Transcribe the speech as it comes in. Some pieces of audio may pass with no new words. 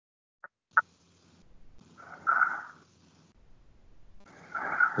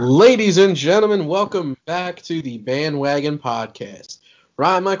Ladies and gentlemen, welcome back to the Bandwagon Podcast.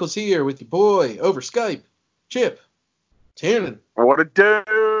 Ryan Michaels here with your boy over Skype, Chip, Tiernan. What it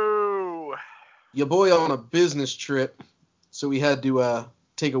do? Your boy on a business trip, so we had to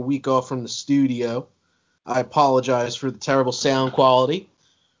take a week off from the studio. I apologize for the terrible sound quality,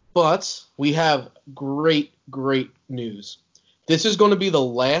 but we have great news. This is going to be the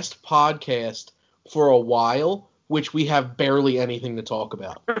last podcast for a while, which we have barely anything to talk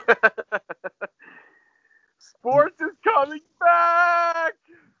about. Sports is coming back!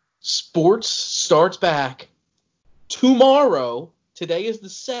 Sports starts back tomorrow. Today is the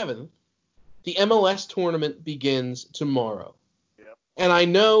 7th. The MLS tournament begins tomorrow. Yep. And I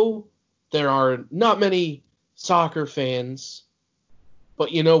know there are not many soccer fans,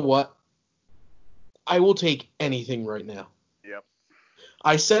 but you know what? I will take anything right now. Yep.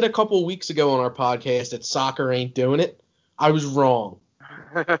 I said a couple weeks ago on our podcast that soccer ain't doing it. I was wrong.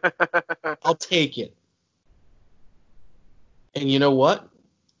 I'll take it. And you know what?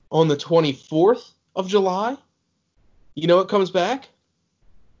 On the 24th of July, you know what comes back?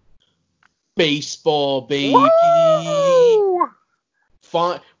 Baseball, baby. Woo!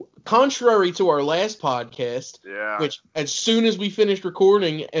 Contrary to our last podcast, which as soon as we finished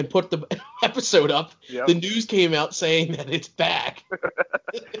recording and put the episode up, the news came out saying that it's back.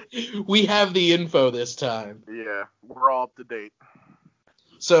 We have the info this time. Yeah, we're all up to date.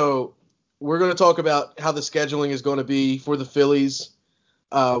 So we're going to talk about how the scheduling is going to be for the Phillies,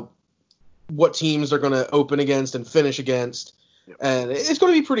 what teams are going to open against and finish against. Yep. And it's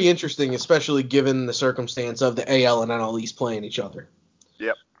going to be pretty interesting, especially given the circumstance of the AL and NL East playing each other.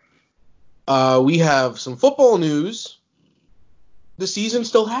 Yep. We have some football news. The season's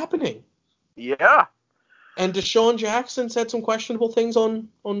still happening. Yeah. And Deshaun Jackson said some questionable things on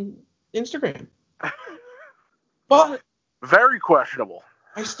Instagram. But very questionable.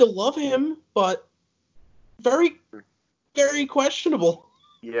 I still love him, but very, very questionable.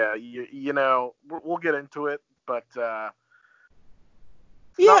 Yeah, you know, we'll get into it, but not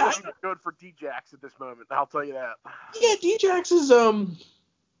looking good for D-Jax at this moment, I'll tell you that. Yeah, D-Jax is,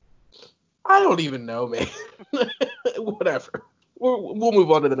 I don't even know, man. Whatever. We'll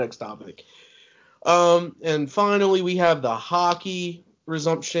move on to the next topic. And finally, we have the hockey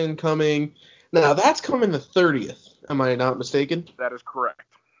resumption coming. Now, that's coming the 30th. Am I not mistaken? That is correct.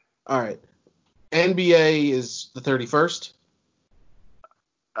 All right. NBA is the 31st?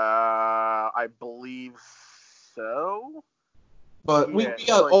 I believe so. But we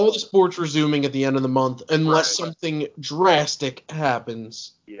got all the sports resuming at the end of the month, unless something drastic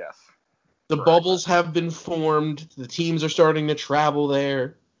happens. Yes. The bubbles have been formed. The teams are starting to travel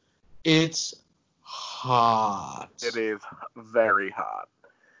there. It's hot. It is very hot.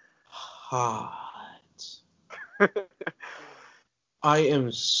 I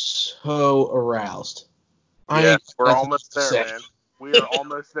am so aroused. Yes, we're almost there, man. We are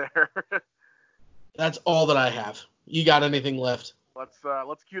almost there. That's all that I have. You got anything left? Let's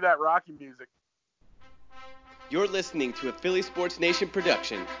cue that Rocky music. You're listening to a Philly Sports Nation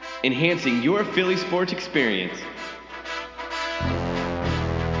production, enhancing your Philly sports experience.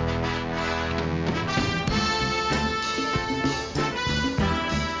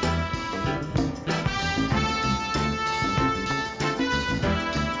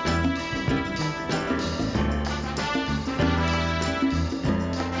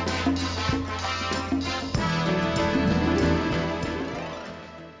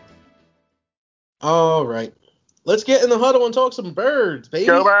 All right. Let's get in the huddle and talk some birds, baby.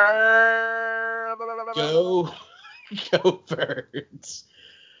 Go birds! Go birds.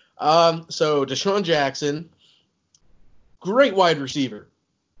 So Deshaun Jackson, great wide receiver.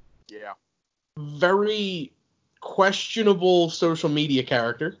 Yeah. Very questionable social media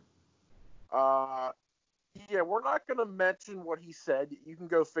character. Yeah, we're not going to mention what he said. You can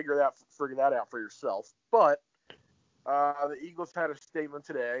go figure that out for yourself. But the Eagles had a statement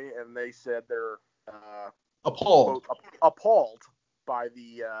today, and they said they're appalled by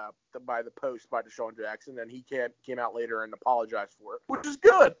the post by Deshaun Jackson, and he came out later and apologized for it, which is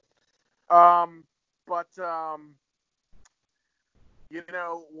good. But you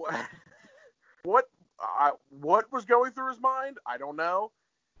know what was going through his mind, I don't know.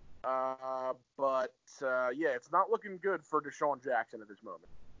 But yeah, it's not looking good for Deshaun Jackson at this moment.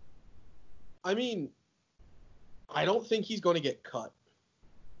 I mean, I don't think he's going to get cut.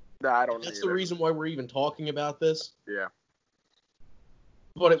 No, I don't. That's the reason why we're even talking about this. Yeah.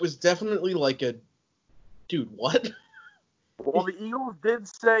 But it was definitely like a, dude, what? Well, the Eagles did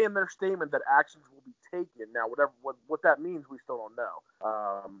say in their statement that actions will be taken. Now, what that means, we still don't know.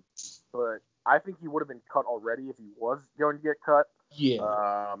 But I think he would have been cut already if he was going to get cut.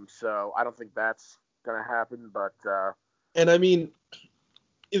 Yeah. So I don't think that's gonna happen. But And I mean,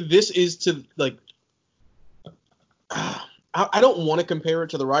 this is to like, I don't want to compare it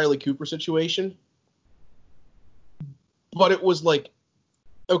to the Riley Cooper situation, but it was like,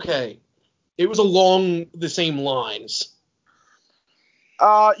 okay, it was along the same lines.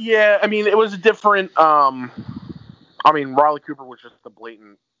 yeah, I mean, it was a different. I mean, Riley Cooper was just the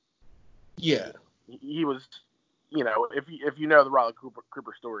blatant. Yeah. He was, if you know the Riley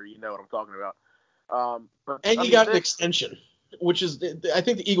Cooper story, you know what I'm talking about. But And I you mean, got an extension, which is, I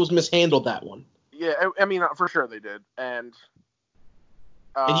think the Eagles mishandled that one. Yeah, I mean, for sure they did, and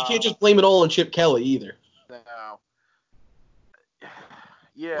you can't just blame it all on Chip Kelly either. no.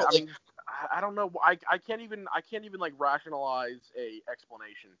 Yeah, Well, I mean, I don't know. I can't even like rationalize a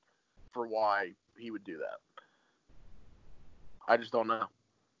explanation for why he would do that. I just don't know.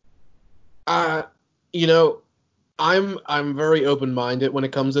 I'm very open-minded when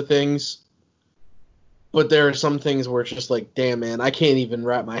it comes to things, but there are some things where it's just like, damn, man, I can't even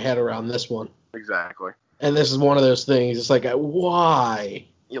wrap my head around this one. Exactly. And this is one of those things. It's like, why?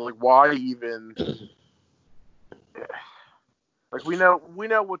 Yeah, like why even? Like we know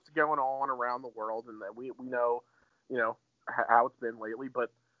what's going on around the world, and that we know, how it's been lately.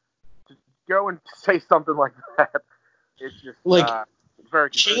 But to go and say something like that, it's just like it's very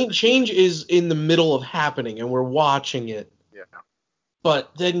confusing. change is in the middle of happening, and we're watching it. Yeah.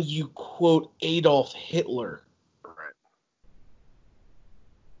 But then you quote Adolf Hitler. Right.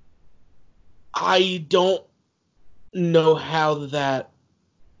 I don't know how that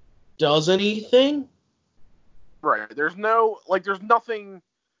does anything. Right. There's nothing.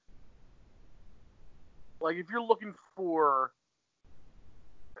 Like, if you're looking for.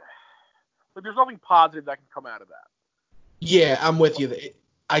 Like, there's nothing positive that can come out of that. Yeah, I'm with you.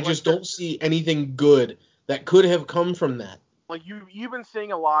 I just don't see anything good that could have come from that. Like, you've been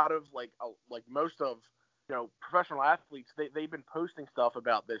seeing a lot of, like most of, professional athletes, they've been posting stuff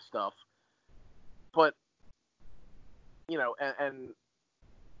about this stuff. But,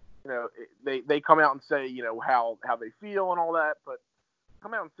 they come out and say, how they feel and all that, but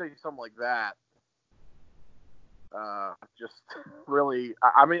come out and say something like that, just really,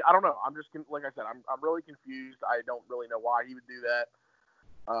 I mean, I don't know. I'm just, like I said, I'm really confused. I don't really know why he would do that.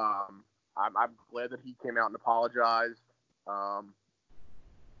 I'm glad that he came out and apologized.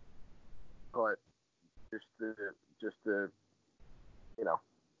 But just to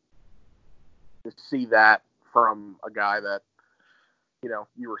to see that from a guy that,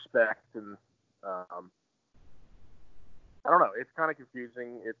 you respect, and I don't know. It's kind of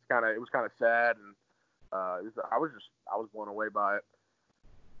confusing. It was kind of sad, and I was blown away by it.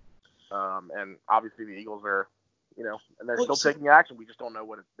 And obviously the Eagles are, and they're still taking action. We just don't know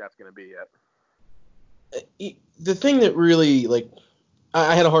what that's going to be yet. The thing that really, like,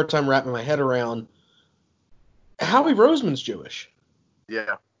 I had a hard time wrapping my head around, Howie Roseman's Jewish.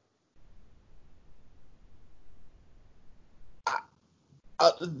 Yeah.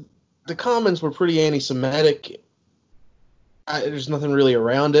 The comments were pretty anti-Semitic. There's nothing really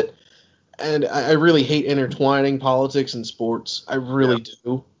around it. And I really hate intertwining politics and sports. I really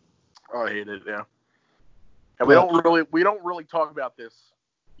do. Oh, I hate it, yeah. And we don't really talk about this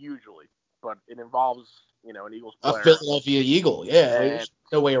usually, but it involves, an Eagles player. A Philadelphia Eagle, yeah. There's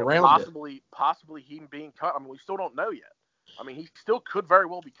no way around it. Possibly him being cut. I mean, we still don't know yet. I mean, he still could very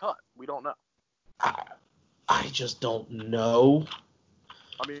well be cut. We don't know. I just don't know.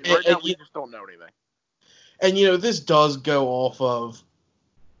 I mean, right now we just don't know anything. And, this does go off of...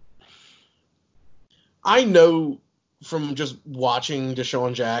 I know from just watching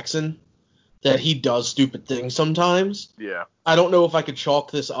Deshaun Jackson that he does stupid things sometimes. Yeah. I don't know if I could chalk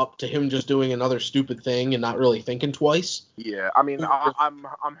this up to him just doing another stupid thing and not really thinking twice. Yeah, I mean, I'm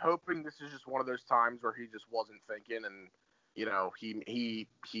hoping this is just one of those times where he just wasn't thinking, and he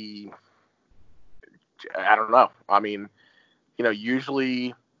I don't know. I mean,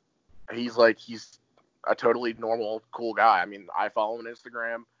 usually he's a totally normal, cool guy. I mean, I follow him on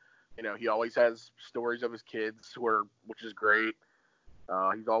Instagram. He always has stories of his kids, which is great.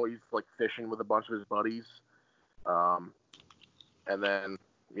 He's always like fishing with a bunch of his buddies. And then,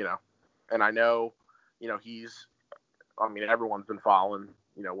 and I know, everyone's been following,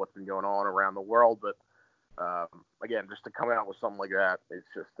 what's been going on around the world, but again, just to come out with something like that, it's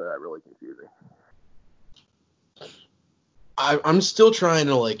just really confusing. I'm still trying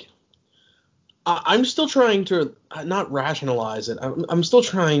to I'm still trying to not rationalize it. I'm still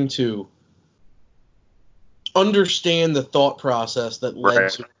trying to understand the thought process that led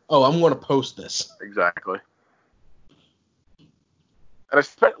to, I'm going to post this. Exactly. And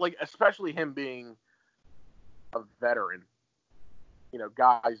especially him being a veteran.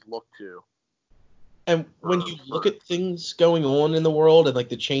 guys look to. And when you look at things going on in the world and like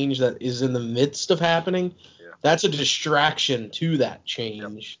the change that is in the midst of happening, that's a distraction to that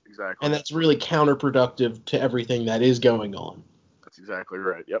change. Yep, exactly. And that's really counterproductive to everything that is going on. That's exactly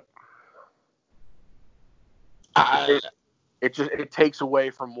right. Yep. It takes away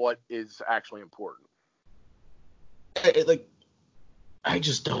from what is actually important. I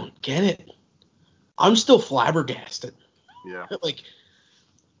just don't get it. I'm still flabbergasted. Yeah. Like,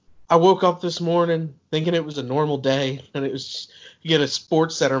 I woke up this morning thinking it was a normal day, and it was just, you get a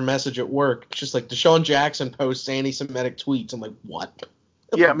Sports Center message at work. It's just like Deshaun Jackson posts anti-Semitic tweets. I'm like, what?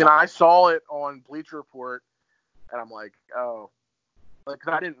 Yeah, I mean, I saw it on Bleacher Report, and I'm like, oh,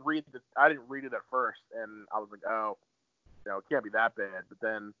 because I didn't read it at first, and I was like, oh, it can't be that bad. But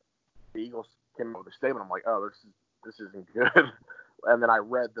then the Eagles came up with a statement. I'm like, oh, this isn't good. And then I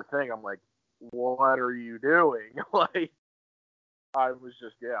read the thing. I'm like, what are you doing? Like, I was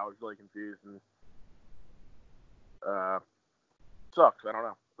really confused, and sucks. I don't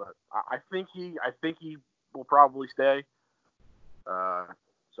know, but I think he will probably stay.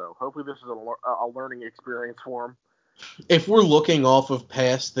 So hopefully this is a learning experience for him. If we're looking off of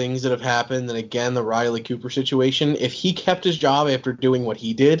past things that have happened, and again the Riley Cooper situation, if he kept his job after doing what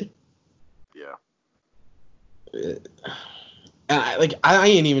he did, and I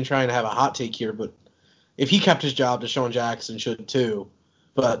ain't even trying to have a hot take here, but if he kept his job, Deshaun Jackson should too.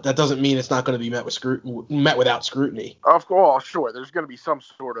 But that doesn't mean it's not going to be met without scrutiny. Of course, sure. There's going to be some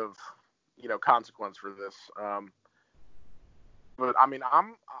sort of, consequence for this. But I mean,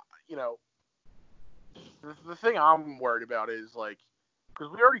 the thing I'm worried about is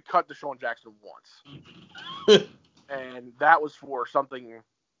because we already cut Deshaun Jackson once, and that was for something,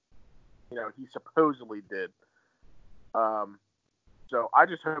 he supposedly did. So I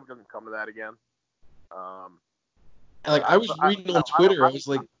just hope it doesn't come to that again. I was reading on Twitter, I was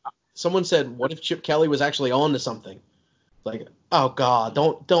like, someone said, "What if Chip Kelly was actually on to something?" Like, oh God,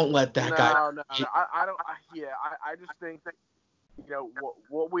 don't let that guy. No, I don't. I just think that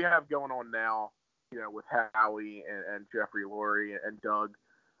what we have going on now, with Howie and Jeffrey Lurie and Doug,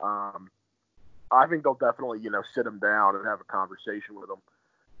 I think they'll definitely sit him down and have a conversation with him.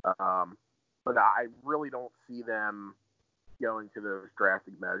 But I really don't see them going to those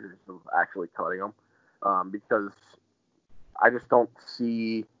drastic measures of actually cutting him, because I just don't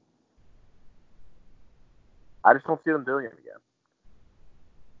see them doing it again.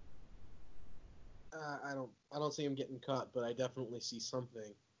 I don't see him getting cut, but I definitely see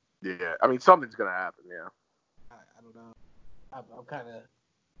something. Yeah, I mean something's gonna happen. Yeah. I don't know. I'm kind of.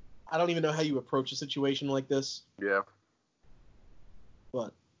 I don't even know how you approach a situation like this. Yeah.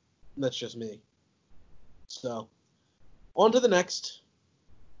 But that's just me. So, on to the next.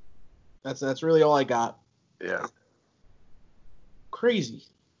 That's really all I got. Yeah. Crazy.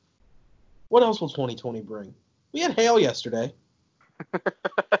 What else will 2020 bring? We had hail yesterday.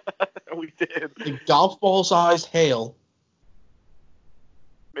 We did. Like golf ball sized hail.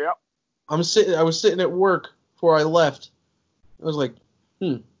 Yep. I was sitting at work before I left. I was like,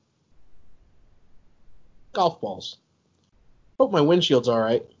 golf balls. Hope my windshield's all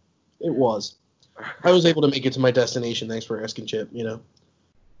right. It was. I was able to make it to my destination. Thanks for asking, Chip. Not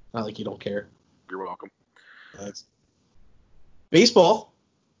like you don't care. You're welcome. Thanks. Baseball.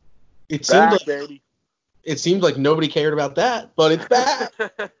 It seemed like nobody cared about that, but it's back.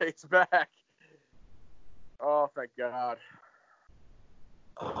 It's back. Oh, thank God.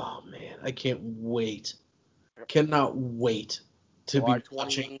 Oh man, I can't wait. Cannot wait to be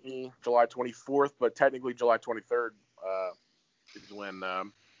watching. July 24th, but technically July 23rd is when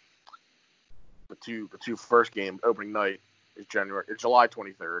the two first games opening night is July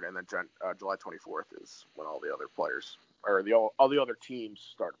 23rd, and then July 24th is when all the other players or all the other teams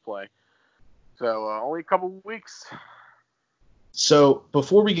start to play. So only a couple of weeks. So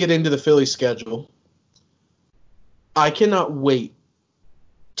before we get into the Phillies schedule, I cannot wait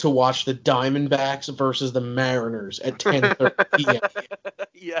to watch the Diamondbacks versus the Mariners at 10:30 p.m.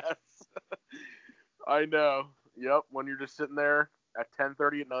 Yes, I know. Yep, when you're just sitting there at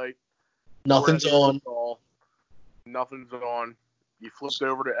 10:30 at night. Nothing's on. Nothing's on. You flipped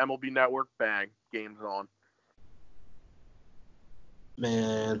over to MLB Network, bang, game's on.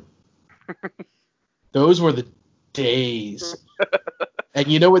 Man. Those were the days. And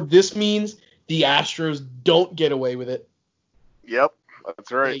you know what this means? The Astros don't get away with it. Yep,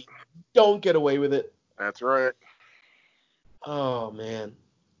 that's right. They don't get away with it. That's right. Oh, man.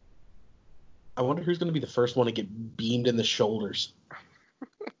 I wonder who's going to be the first one to get beamed in the shoulders.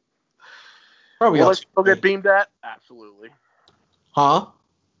 Probably Will they still get beamed at? Absolutely. Huh?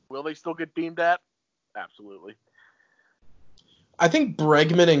 Will they still get beamed at? Absolutely. I think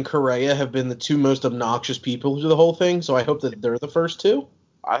Bregman and Correa have been the two most obnoxious people through the whole thing, so I hope that they're the first two.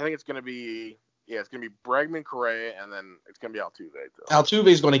 I think it's gonna be Bregman, Correa, and then it's gonna be Altuve. So.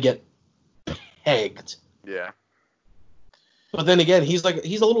 Altuve's going to get pegged. Yeah. But then again, he's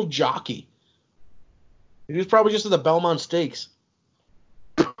a little jockey. He was probably just at the Belmont Stakes.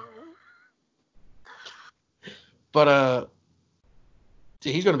 But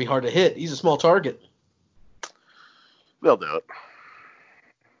he's going to be hard to hit. He's a small target. They'll do it.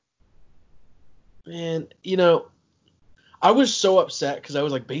 And, I was so upset because I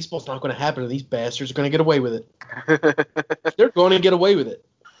was like, baseball's not going to happen, and these bastards are going to get away with it. They're going to get away with it.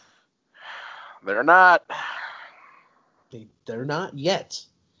 They're not. They're not yet.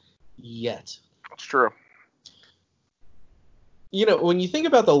 Yet. That's true. When you think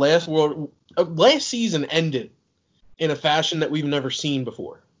about the last season ended in a fashion that we've never seen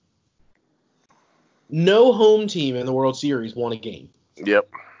before. No home team in the World Series won a game. Yep.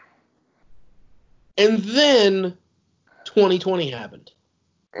 And then 2020 happened.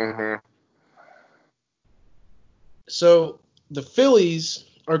 Mm-hmm. So the Phillies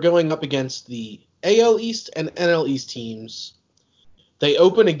are going up against the AL East and NL East teams. They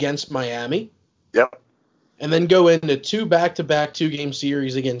open against Miami. Yep. And then go into two back-to-back two-game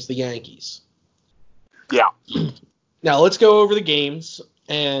series against the Yankees. Yeah. Now let's go over the games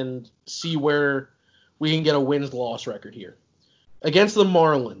and see where we can get a wins-loss record here. Against the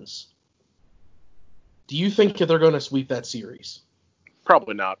Marlins, do you think that they're going to sweep that series?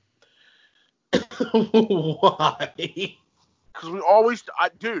 Probably not. Why? Because we always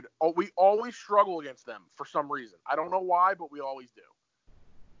struggle against them for some reason. I don't know why, but we always do.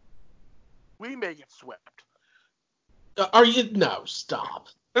 We may get swept. Are you? No, stop.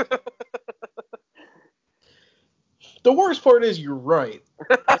 The worst part is you're right.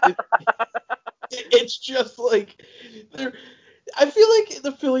 It's just like I feel like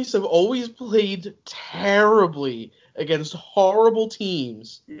the Phillies have always played terribly against horrible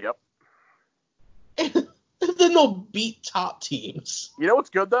teams. Yep. And then they'll beat top teams. You know what's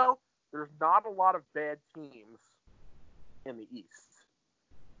good, though? There's not a lot of bad teams in the East.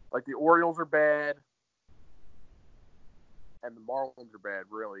 Like, the Orioles are bad, and the Marlins are bad,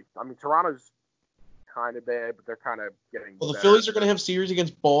 really. I mean, Toronto's kind of bad, but they're kind of getting Well, the better. Phillies are going to have series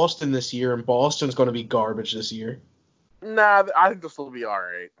against Boston this year, and Boston's going to be garbage this year. Nah, I think this will be all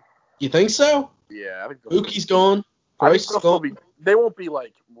right. You think so? Yeah, I think Mookie's gone. Price is gone. They won't be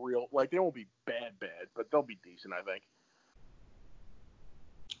like real, like they won't be bad, but they'll be decent, I think.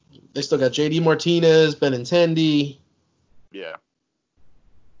 They still got JD Martinez, Benintendi. Yeah.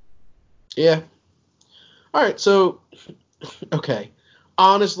 Yeah. All right, so okay.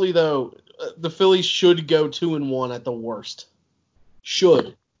 Honestly, though, the Phillies should go 2-1 at the worst.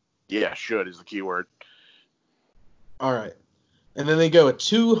 Should. Yeah, should is the key word. All right. And then they go a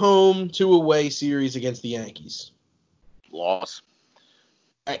 2 home, 2 away series against the Yankees. Loss.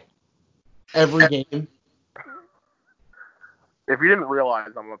 Right. Every game. If you didn't realize,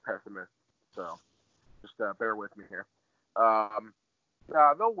 I'm a pessimist, so just bear with me here.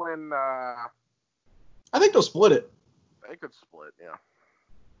 They'll win. I think they'll split it. They could split, yeah.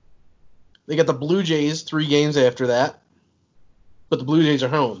 They got the Blue Jays 3 games after that, but the Blue Jays are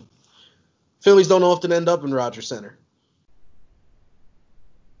home. Phillies don't often end up in Rogers Center.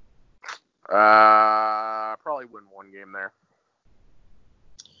 Probably win 1 game there.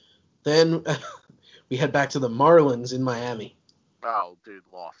 Then we head back to the Marlins in Miami. Oh, dude,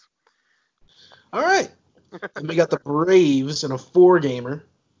 loss. All right. Then we got the Braves in a 4-gamer.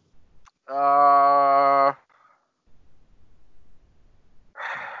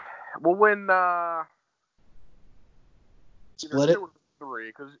 We'll win Split either it. 2 or 3,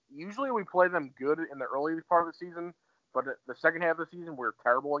 because usually we play them good in the early part of the season, but the second half of the season we're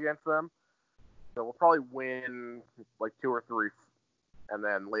terrible against them. So we'll probably win like 2 or 3, and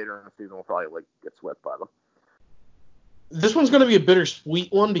then later in the season we'll probably get swept by them. This one's going to be a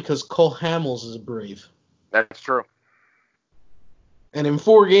bittersweet one because Cole Hamels is a Brave. That's true. And in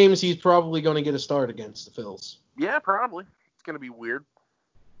 4 games, he's probably going to get a start against the Phils. Yeah, probably. It's going to be weird.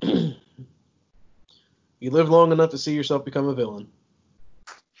 You live long enough to see yourself become a villain.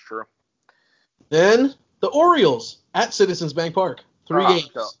 It's true. Then the Orioles at Citizens Bank Park. 3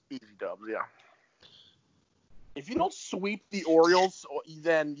 games. Easy dubs, yeah. If you don't sweep the Orioles,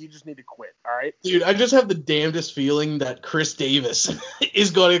 then you just need to quit, all right? Dude, I just have the damnedest feeling that Chris Davis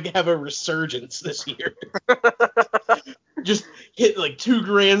is going to have a resurgence this year. Just hit like 2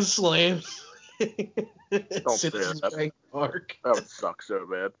 grand slams. Don't say Citizens that. Bank Park. That would suck so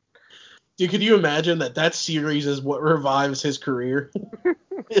bad. Dude, could you imagine that series is what revives his career?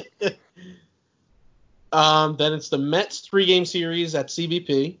 Then it's the Mets 3-game series at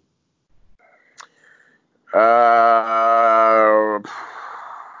CBP. Uh,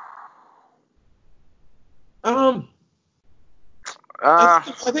 I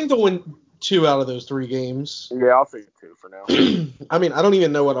think they'll win 2 out of those 3 games. yeah, I'll say 2 for now. I mean, I don't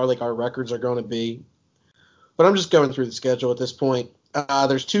even know what our records are going to be, but I'm just going through the schedule at this point.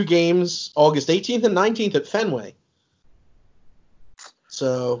 There's 2 games, August 18th and 19th at Fenway.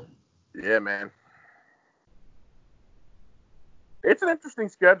 So. Yeah, man. It's an interesting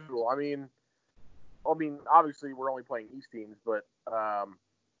schedule. I mean, obviously we're only playing East teams, but I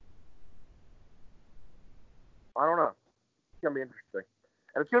don't know. It's gonna be interesting,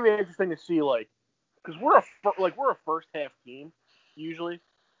 and it's gonna be interesting to see because we're a first half team usually,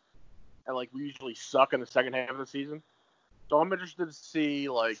 and we usually suck in the second half of the season. So I'm interested to see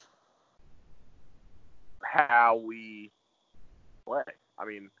how we play. I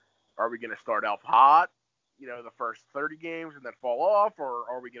mean, are we gonna start out hot? The first 30 games and then fall off, or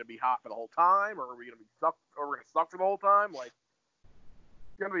are we going to be hot for the whole time, or are we going to be suck, or we're going to suck for the whole time? It's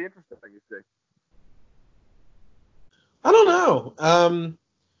going to be interesting to see. I don't know.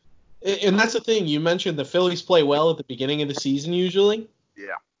 And that's the thing. You mentioned the Phillies play well at the beginning of the season usually.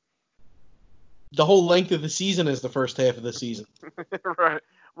 Yeah. The whole length of the season is the first half of the season. Right.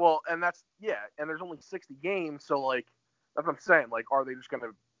 Well, and and there's only 60 games, so that's what I'm saying. Are they just going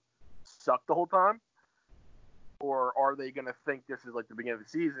to suck the whole time? Or are they going to think this is the beginning of the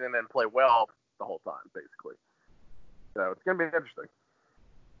season and then play well the whole time, basically? So it's going to be interesting.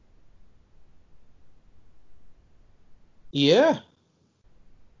 Yeah.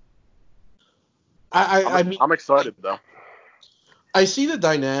 I mean, I'm excited, though. I see the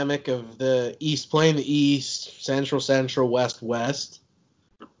dynamic of the East playing the East, Central, West.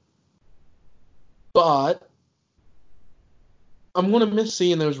 But I'm going to miss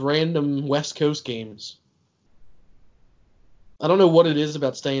seeing those random West Coast games. I don't know what it is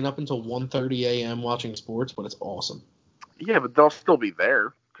about staying up until 1:30 a.m. watching sports, but it's awesome. Yeah, but they'll still be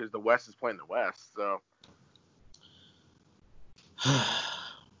there because the West is playing the West, so.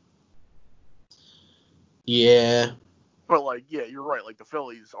 Yeah. But, yeah, you're right. The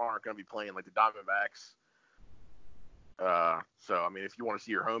Phillies aren't going to be playing, the Diamondbacks. So, I mean, if you want to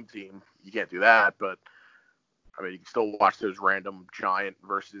see your home team, you can't do that. But, I mean, you can still watch those random Giant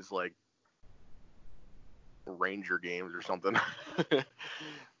versus, Ranger games or something.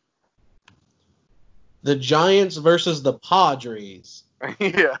 The Giants versus the Padres.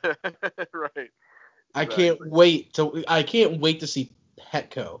 Yeah, right. I can't wait to see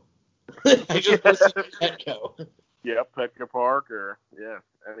Petco. I just want to see Petco. Yeah, Petco Park or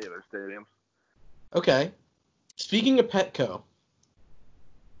any of those stadiums. Okay. Speaking of Petco,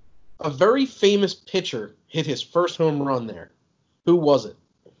 a very famous pitcher hit his first home run there. Who was it?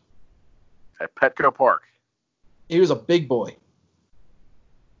 At Petco Park. He was a big boy.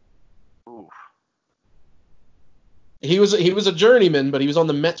 Oof. He was a journeyman, but he was on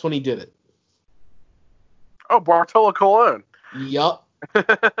the Mets when he did it. Oh, Bartolo Colon. Yup.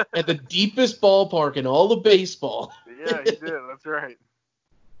 At the deepest ballpark in all of baseball. Yeah, he did. That's right.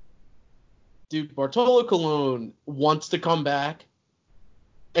 Dude, Bartolo Colon wants to come back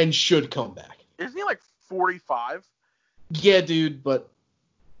and should come back. Isn't he 45? Yeah, dude, but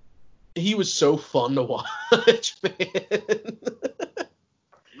he was so fun to watch, man.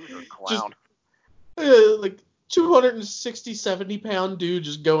 He was a clown. Just, 260, 70-pound dude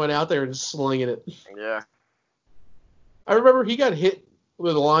just going out there and slinging it. Yeah. I remember he got hit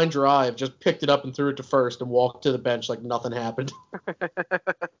with a line drive, just picked it up and threw it to first and walked to the bench like nothing happened.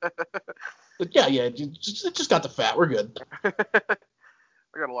 But yeah, just got the fat. We're good. I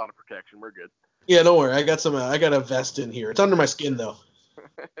got a lot of protection. We're good. Yeah, don't worry. I got a vest in here. It's under my skin though.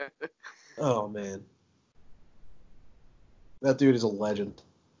 Oh man, that dude is a legend.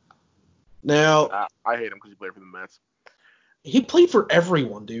 Now I hate him because he played for the Mets. he played for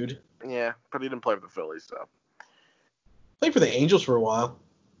everyone, dude. Yeah, but he didn't play for the Phillies, so. Played for the Angels for a while.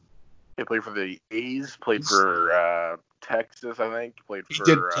 He played for the A's. Played for Texas, I think. He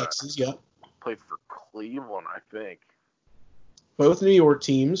did Texas, yeah. Played for Cleveland, I think. Both New York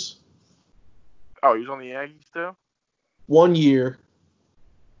teams. Oh, he was on the Yankees too? 1 year.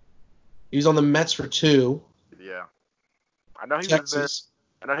 He was on the Mets for 2. Yeah. I know he was there.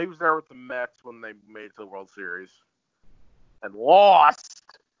 I know he was there with the Mets when they made it to the World Series. And lost.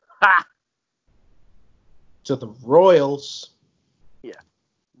 Ha! To the Royals. Yeah.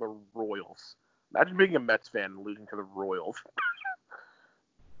 The Royals. Imagine being a Mets fan and losing to the Royals.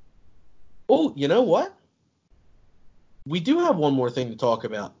 Oh, you know what? We do have one more thing to talk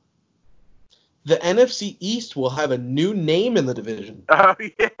about. The NFC East will have a new name in the division. Oh,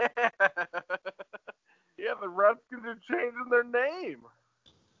 yeah. changing their name.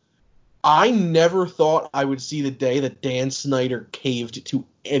 I never thought I would see the day that Dan Snyder caved to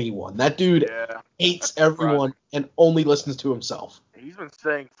anyone. That dude hates everyone and only listens to himself. He's been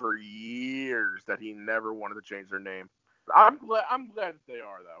saying for years that he never wanted to change their name. I'm glad that they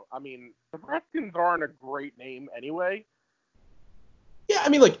are, though. I mean, the Redskins aren't a great name anyway. Yeah, I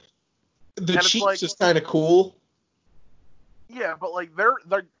mean, like, the Chiefs is kind of cool. Yeah, but like their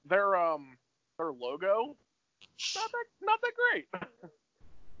logo, not that great.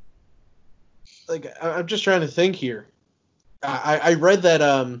 Like, I'm just trying to think here. I read that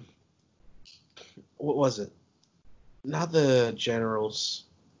what was it? Not the Generals.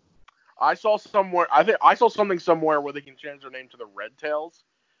 I saw something somewhere where they can change their name to the Red Tails.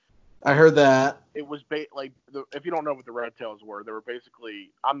 I heard that. It was if you don't know what the Red Tails were, they were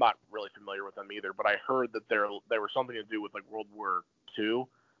basically, I'm not really familiar with them either, but I heard that they were something to do with like World War II,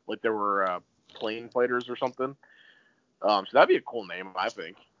 like there were plane fighters or something. So that'd be a cool name, I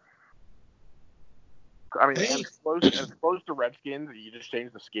think. I mean, as opposed to Redskins, you just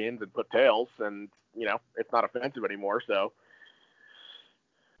change the skins and put tails, and it's not offensive anymore. So.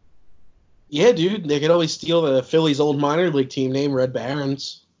 Yeah, dude, they could always steal the Phillies' old minor league team name, Red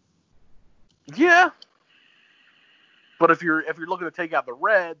Barons. Yeah. But if you're looking to take out the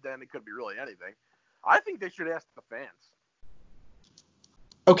red, then it could be really anything. I think they should ask the fans.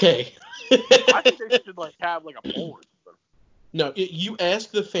 Okay. I think they should have a poll or something. No, you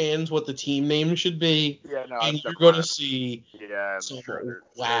ask the fans what the team name should be, and you're going to see some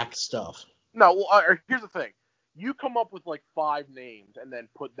whack stuff. No, well, here's the thing. You come up with 5 names and then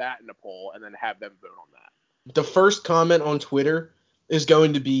put that in a poll and then have them vote on that. The first comment on Twitter is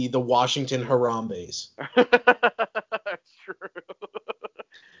going to be the Washington Harambe's. That's true.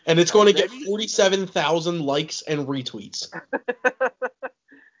 And it's going to get 47,000 likes and retweets.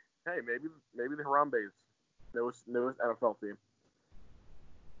 Hey, maybe the Harambe's newest NFL team.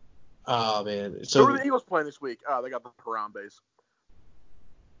 Oh, man. So who are the Eagles playing this week? Oh, they got the Harambe's.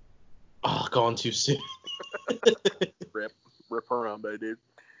 Oh, gone too soon. Rip Harambe, dude.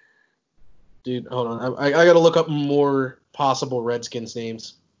 Dude, hold on. I got to look up more possible Redskins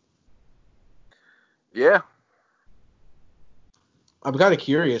names. Yeah. I'm kind of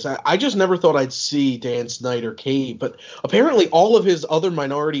curious. I just never thought I'd see Dan Snyder cave, but apparently all of his other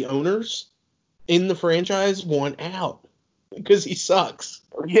minority owners in the franchise want out because he sucks.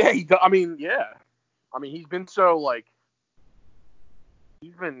 Yeah, I mean, he's been so,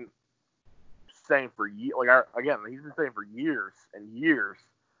 he's been saying for years, he's been saying for years and years,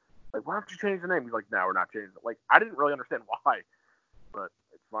 why don't you change the name? He's like, no, we're not changing it. I didn't really understand why, but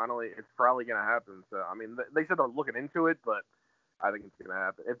it's probably going to happen. So, I mean, they said they're looking into it, but I think it's going to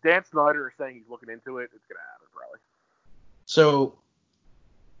happen. If Dan Snyder is saying he's looking into it, it's going to happen probably. So,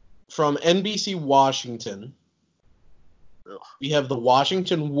 from NBC Washington, we have the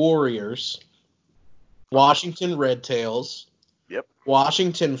Washington Warriors, Washington Red Tails,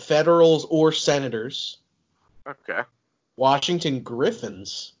 Washington Federals or Senators, okay, Washington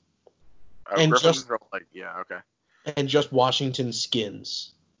Griffins, and Griffins and just Washington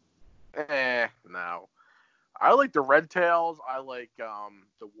Skins. No. I like the Red Tails. I like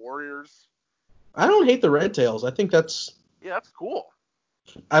the Warriors. I don't hate the Red Tails. I think that's cool.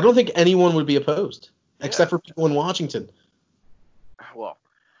 I don't think anyone would be opposed, except for people in Washington. Well,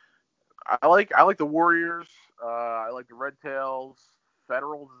 I like the Warriors. I like the Red Tails.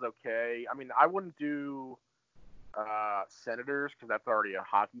 Federals is okay. I mean, I wouldn't do Senators because that's already a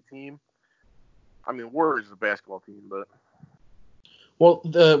hockey team. I mean, Warriors is a basketball team, but. Well,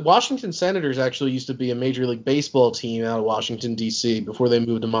 the Washington Senators actually used to be a Major League Baseball team out of Washington, D.C. before they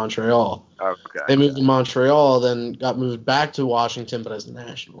moved to Montreal. Okay. They moved to Montreal, then got moved back to Washington, but as the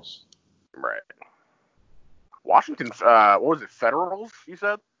Nationals. Right. Washington, what was it, Federals, you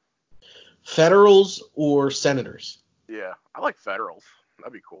said? Federals or Senators? Yeah, I like Federals.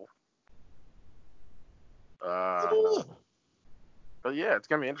 That'd be cool. But yeah, it's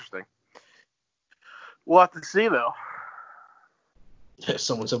going to be interesting. We'll have to see, though.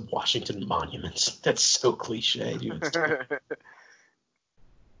 Someone said Washington Monuments. That's so cliche, dude.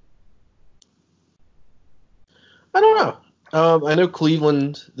 I don't know. I know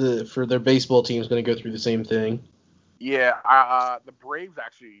Cleveland, for their baseball team, is going to go through the same thing. Yeah, the Braves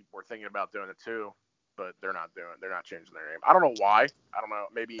actually were thinking about doing it too, but they're not changing their name. I don't know why. I don't know.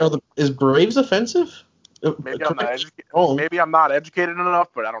 Maybe. Is Braves offensive? Maybe I'm not educated enough,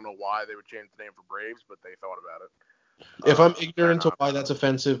 but I don't know why they would change the name for Braves, but they thought about it. If I'm ignorant to why that's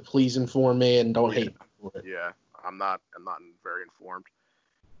offensive, please inform me and don't hate me for it. Yeah, I'm not very informed.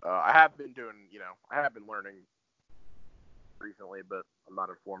 I have been learning recently, but I'm not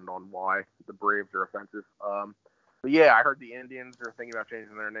informed on why the Braves are offensive. But yeah, I heard the Indians are thinking about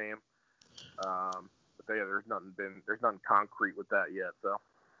changing their name. But yeah, there's nothing concrete with that yet. So.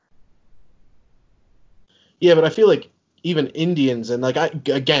 Yeah, but I feel like even Indians and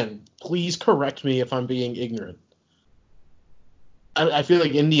again, please correct me if I'm being ignorant. I feel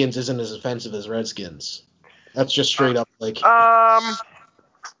like Indians isn't as offensive as Redskins. That's just straight up like. Yeah,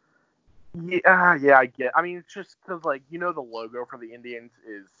 I get. I mean, it's just because the logo for the Indians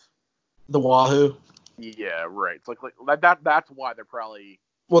is The Wahoo. Yeah, right. It's like that. That's why they're probably.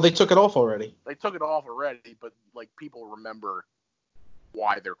 Well, they took it off already. They took it off already, but people remember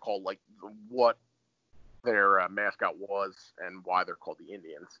why they're called what their mascot was and why they're called the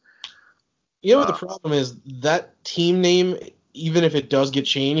Indians. You know what the problem is? That team name, even if it does get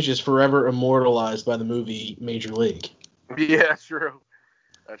changed, is forever immortalized by the movie Major League. Yeah, that's true.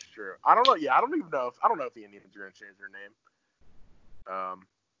 That's true. I don't know. Yeah, I don't know if the Indians are going to change their name.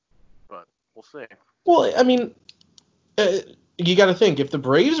 But we'll see. Well, I mean, you got to think if the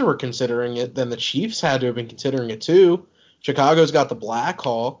Braves were considering it, then the Chiefs had to have been considering it too. Chicago's got the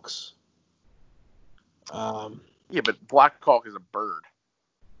Blackhawks. Yeah, but Black Hawk is a bird.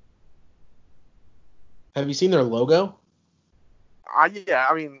 Have you seen their logo? Yeah,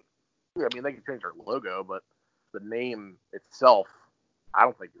 I mean, they can change their logo, but the name itself, I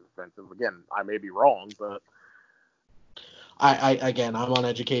don't think is offensive. Again, I may be wrong, but I'm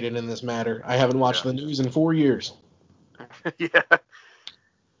uneducated in this matter. I haven't watched the news in 4 years. Yeah.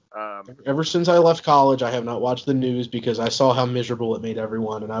 Ever since I left college, I have not watched the news because I saw how miserable it made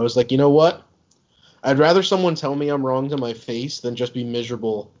everyone, and I was like, you know what? I'd rather someone tell me I'm wrong to my face than just be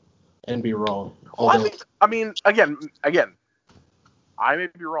miserable and be wrong. Again, I may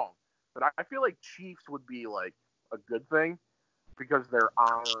be wrong, but I feel like Chiefs would be a good thing because they're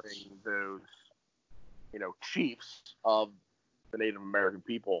honoring those, chiefs of the Native American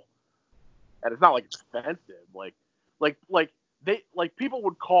people, and it's not it's offensive. People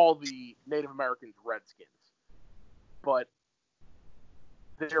would call the Native Americans Redskins, but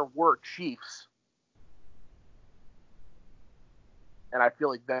there were chiefs, and I feel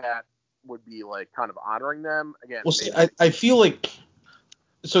like that would be kind of honoring them again. Well, see, I feel like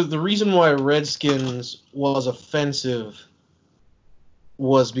so the reason why Redskins was offensive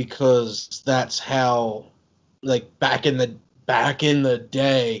was because that's how back in the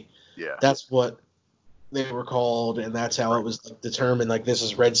day, yeah, that's what they were called, and that's how it was determined. This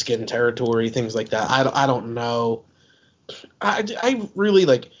is Redskin territory, things like that. I don't know. I really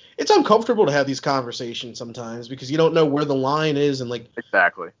it's uncomfortable to have these conversations sometimes because you don't know where the line is, and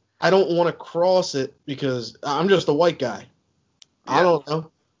exactly. I don't want to cross it because I'm just a white guy. Yeah. I don't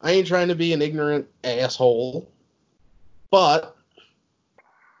know. I ain't trying to be an ignorant asshole, but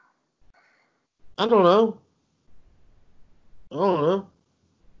I don't know.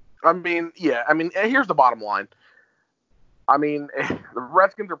 I mean, yeah. I mean, here's the bottom line. I mean, the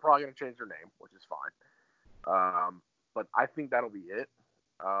Redskins are probably going to change their name, which is fine. But I think that'll be it.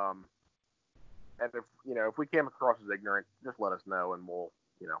 And if we came across as ignorant, just let us know, and we'll,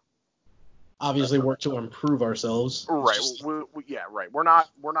 obviously work to improve ourselves. Right. Yeah. Right. We're not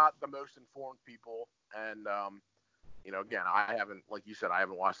the most informed people, and again, I haven't, like you said, I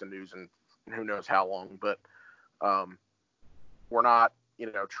haven't watched the news in who knows how long, but we're not,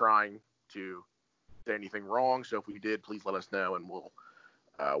 trying to say anything wrong. So if we did, please let us know, and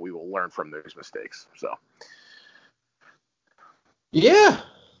we will learn from those mistakes. So. Yeah.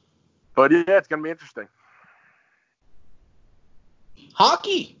 But yeah, it's gonna be interesting.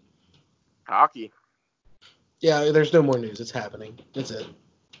 Hockey. Yeah, there's no more news. It's happening. That's it.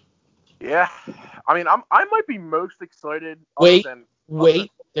 Yeah, I mean, I might be most excited. Wait,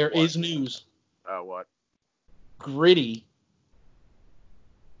 there is news. What? Gritty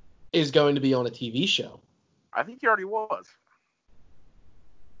is going to be on a TV show. I think he already was.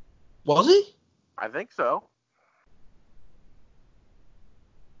 Was he? I think so.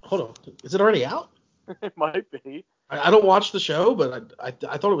 Hold on. Is it already out? It might be. I don't watch the show, but I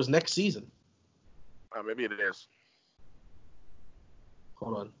thought it was next season. Maybe it is.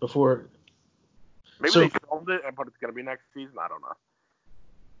 Hold on. Before. Maybe they filmed it, but it's going to be next season. I don't know.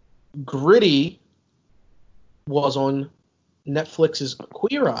 Gritty was on Netflix's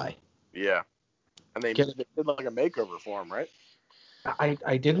Queer Eye. Yeah. And they did a makeover for him, right?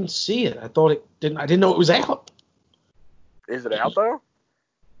 I didn't see it. I didn't know it was out. Is it out, though?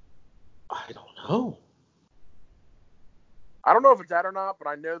 I don't know. I don't know if it's out or not, but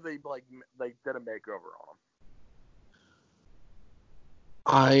I know they did a makeover on him.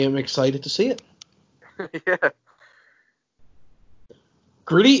 I am excited to see it. Yeah.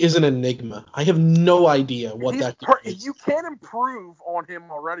 Gritty is an enigma. I have no idea what that is. You can't improve on him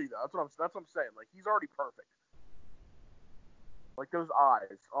already, though. That's what I'm saying. He's already perfect. Like those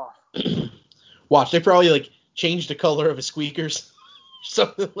eyes. Oh. Watch, they probably like changed the color of his squeakers.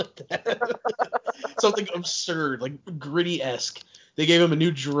 Something like that. Something absurd, like Gritty-esque. They gave him a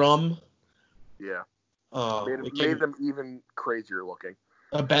new drum. Yeah. They Made gave him them even crazier looking.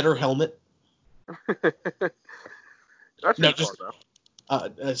 a better helmet. That's No, just just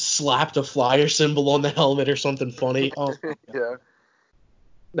though. slapped a flyer symbol on the helmet or something funny. Oh, Yeah.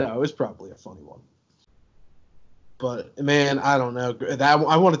 no, it was probably a funny one. But man, I don't know.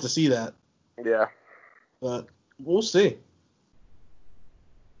 I wanted to see that, Yeah. but we'll see.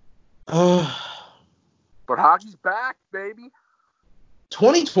 But hockey's back, baby.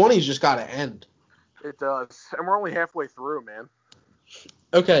 2020's just got to end. It does. And we're only halfway through, man.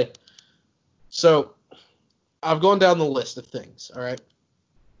 Okay, so I've gone down the list of things, all right?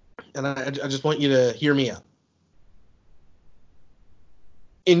 And I just want you to hear me out.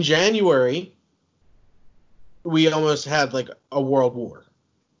 In January, we almost had like a world war.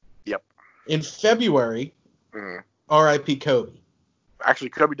 Yep. In February, Mm. R.I.P. Kobe. Actually,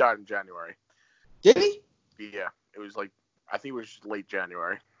 Kobe died in January. Did he? Yeah. It was like, I think it was late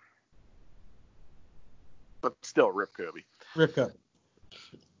January. But still, rip Kobe. Rip Kobe.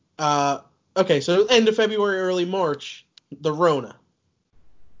 Okay, so end of February, early March, the Rona.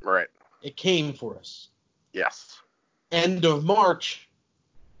 Right. It came for us. Yes. End of March,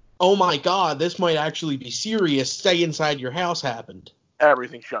 oh my God, this might actually be serious. Stay inside your house happened.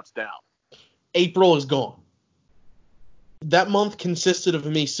 Everything shuts down. April is gone. That month consisted of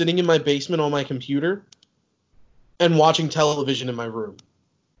me sitting in my basement on my computer and watching television in my room.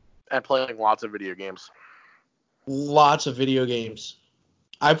 And playing lots of video games. Lots of video games.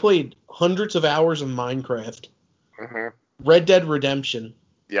 I played hundreds of hours of Minecraft. Mm-hmm. Red Dead Redemption.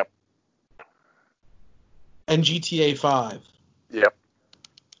 Yep. And GTA 5. Yep.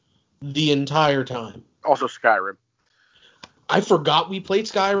 The entire time. Also Skyrim. I forgot we played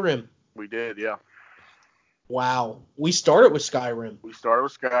Skyrim. We did, yeah. Wow. We started with Skyrim. We started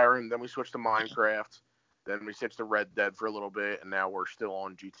with Skyrim, then we switched to Minecraft, then we switched to Red Dead for a little bit, and now we're still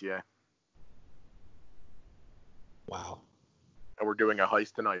on GTA. Wow. And we're doing a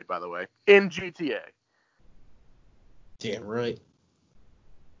heist tonight, by the way, in GTA. Damn right.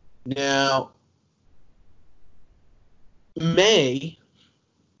 Now, May.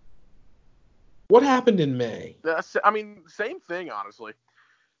 What happened in May? I mean, same thing, honestly.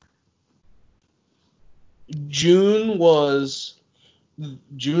 June was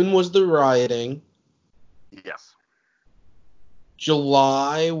the rioting. Yes.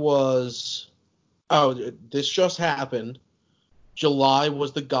 July was this just happened. July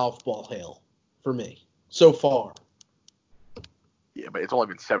was the golf ball hail for me so far. Yeah, but it's only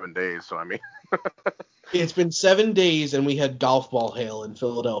been 7 days, so I mean. It's been 7 days and we had golf ball hail in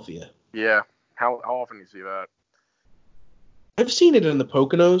Philadelphia. Yeah. How often do you see that? I've seen it in the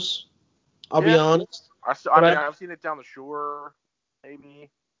Poconos. I'll be honest. I've seen it down the shore, maybe,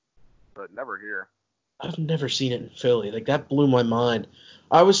 but never here. I've never seen it in Philly. Like, that blew my mind.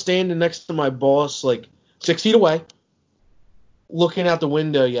 I was standing next to my boss, like, 6 feet away, looking out the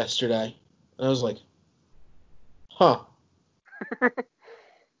window yesterday. And I was like, huh.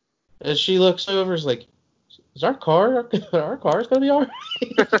 And she looks over, is like, is our car's gonna be all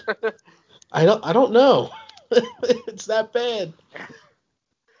right? I don't know. It's that bad.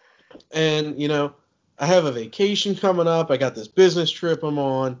 And, you know, I have a vacation coming up. I got this business trip I'm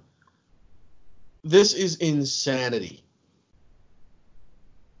on. This is insanity.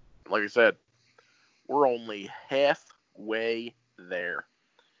 Like I said, we're only halfway there.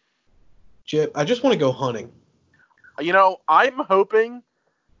 Chip, I just want to go hunting. You know, I'm hoping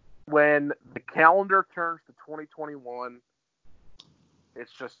when the calendar turns to 2021,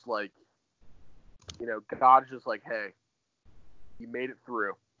 it's just like, you know, God's just like, hey, you made it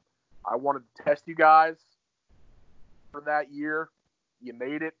through. I wanted to test you guys for that year. You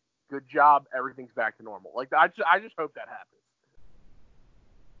made it. Good job. Everything's back to normal. Like, I just hope that happens.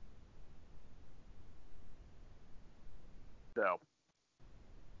 So,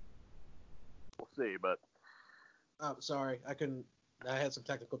 we'll see, but. Oh, sorry. I had some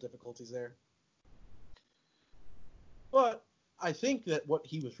technical difficulties there. But I think that what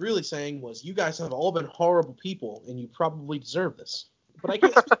he was really saying was, you guys have all been horrible people, and you probably deserve this. But I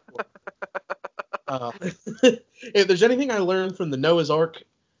can't speak for it. If there's anything I learned from the Noah's Ark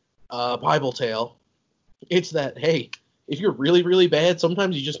Bible tale, it's that, hey, if you're really, really bad,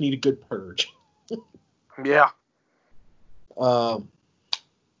 sometimes you just need a good purge. Yeah. And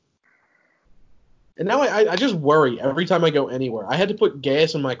now I just worry every time I go anywhere. I had to put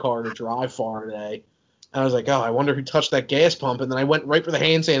gas in my car to drive far today. And I was like, oh, I wonder who touched that gas pump. And then I went right for the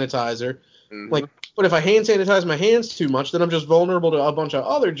hand sanitizer. Mm-hmm. Like, But if I hand sanitize my hands too much, then I'm just vulnerable to a bunch of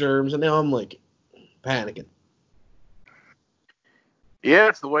other germs, and now I'm like panicking. Yeah,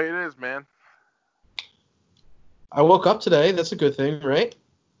 it's the way it is, man. I woke up today. That's a good thing, right?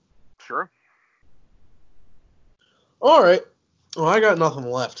 Sure. All right. Well, I got nothing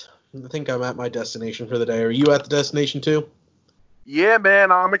left. I think I'm at my destination for the day. Are you at the destination too? Yeah,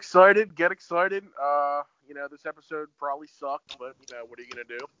 man, I'm excited. Get excited. This episode probably sucked, but what are you gonna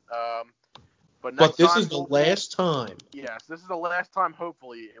do? But next But this time is the last time. Yes, this is the last time.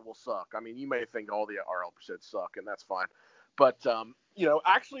 Hopefully, it will suck. I mean, you may think all our episodes suck, and that's fine. But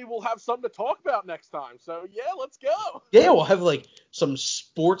actually, we'll have something to talk about next time. So yeah, let's go. Yeah, we'll have like some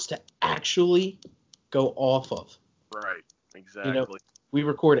sports to actually go off of. Right. Exactly. We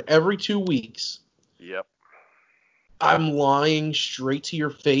record every 2 weeks. Yep. I'm lying straight to your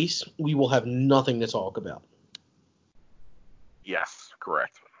face. We will have nothing to talk about. Yes,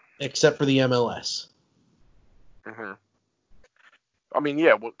 correct. Except for the MLS. Mm-hmm. I mean,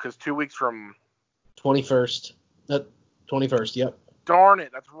 yeah, because 2 weeks from 21st. 21st, yep. Darn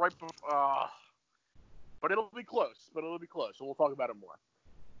it, that's right before. But it'll be close. So we'll talk about it more.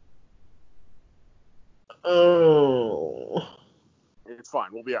 Oh. It's fine.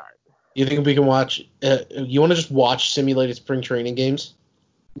 We'll be all right. You think we can watch? You want to just watch simulated spring training games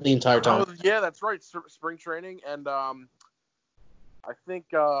the entire time? Oh yeah, that's right. Spring training, and I think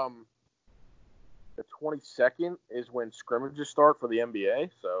the 22nd is when scrimmages start for the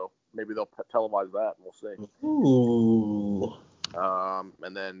NBA. So maybe they'll televise that, and we'll see. Ooh.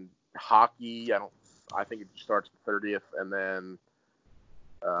 And then hockey, I think it starts the 30th, and then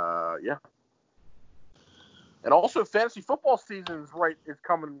yeah. And also fantasy football season is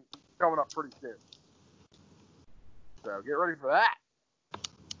coming up pretty soon. So get ready for that.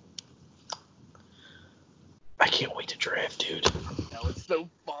 I can't wait to draft, dude. No, it's so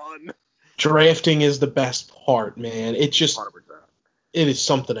fun. Drafting is the best part, man. It just 100%. It is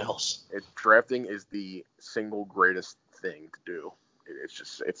something else. Drafting is the single greatest thing to do.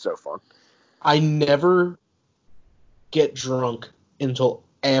 It's so fun. I never get drunk until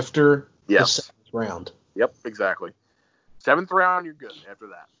after the 7th round. Yep, exactly. 7th round, you're good after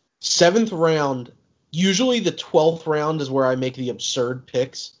that. 7th round, usually the 12th round is where I make the absurd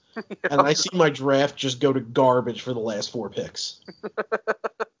picks. And I see my draft just go to garbage for the last 4 picks.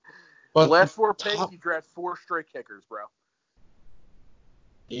 But the last 4 picks, you draft 4 straight kickers, bro.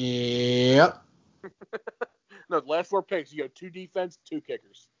 Yep. No, the last 4 picks, you go 2 defense, 2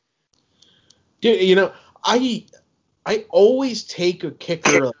 kickers. Dude, I always take a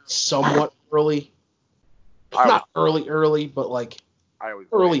kicker somewhat early. Not early, but I always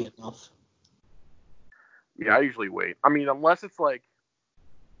early wait. enough. Yeah, I usually wait. I mean, unless it's like,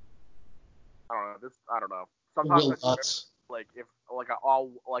 I don't know. Sometimes if it's like the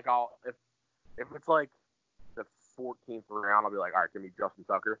 14th round, I'll be like, all right, give me Justin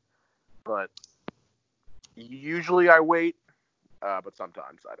Tucker. But usually I wait, but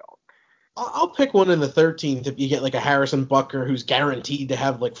sometimes I don't. I'll pick one in the 13th if you get like a Harrison Butker who's guaranteed to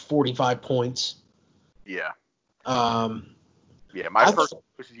have like 45 points. Yeah. Yeah, my first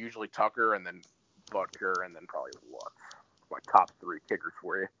choice is usually Tucker and then Butker and then probably Lutz. My top 3 kickers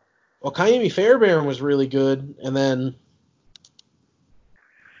for you. Well, Kayemi Fairbairn was really good, and then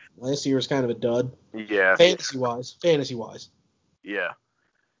last year was kind of a dud. Yeah. Fantasy wise. Yeah.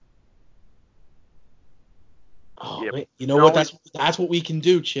 Oh, yeah. Man, you know what? That's what we can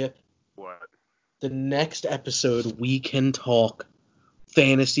do, Chip. What? The next episode, we can talk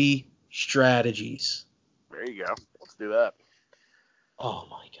fantasy strategies. There you go. Let's do that. Oh,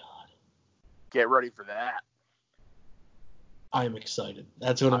 my God. Get ready for that. I'm excited.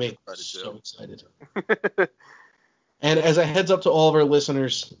 That's going to make me so excited. excited. And as a heads up to all of our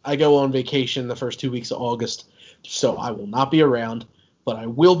listeners, I go on vacation the first 2 weeks of August, so I will not be around, but I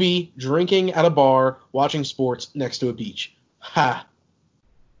will be drinking at a bar, watching sports next to a beach. Ha.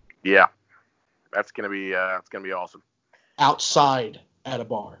 Yeah. That's going to be awesome. Outside at a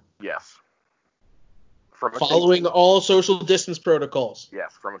bar. Yes. Following all social distance protocols.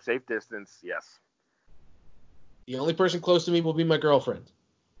 Yes, from a safe distance, yes. The only person close to me will be my girlfriend.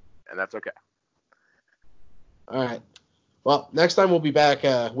 And that's okay. All right. Well, next time we'll be back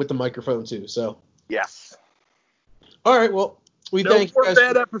with the microphone too. So. Yes. All right. Well, we thank you guys. No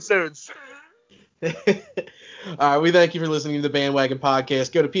more bad episodes. All right. We thank you for listening to the Bandwagon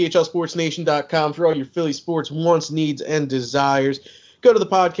Podcast. Go to phlsportsnation.com for all your Philly sports wants, needs, and desires. go to the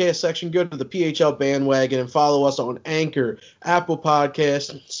podcast section, go to the PHL bandwagon, and follow us on Anchor, Apple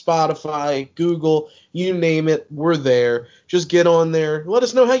Podcasts, Spotify, Google, you name it, we're there. Just get on there. Let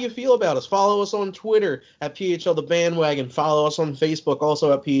us know how you feel about us. Follow us on Twitter at PHL the Bandwagon. Follow us on Facebook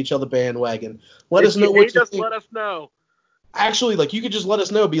also at PHL the Bandwagon. Let us know what you think. Let us know. Actually, like, you could just let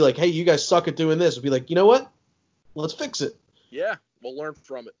us know. Be like, hey, you guys suck at doing this. Be like, you know what? Let's fix it. Yeah, we'll learn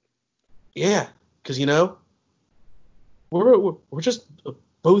from it. Yeah, because, you know, we're just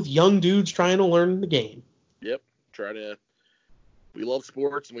both young dudes trying to learn the game. Yep, we love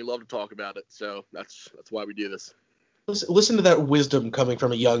sports and we love to talk about it, so that's why we do this. Listen to that wisdom coming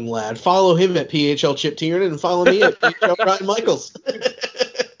from a young lad. Follow him at PHL Chip Tiernan and follow me at PHL Brian Michaels.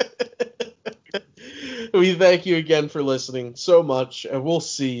 We thank you again for listening so much, and we'll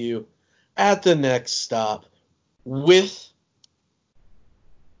see you at the next stop with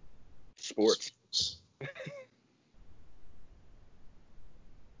sports.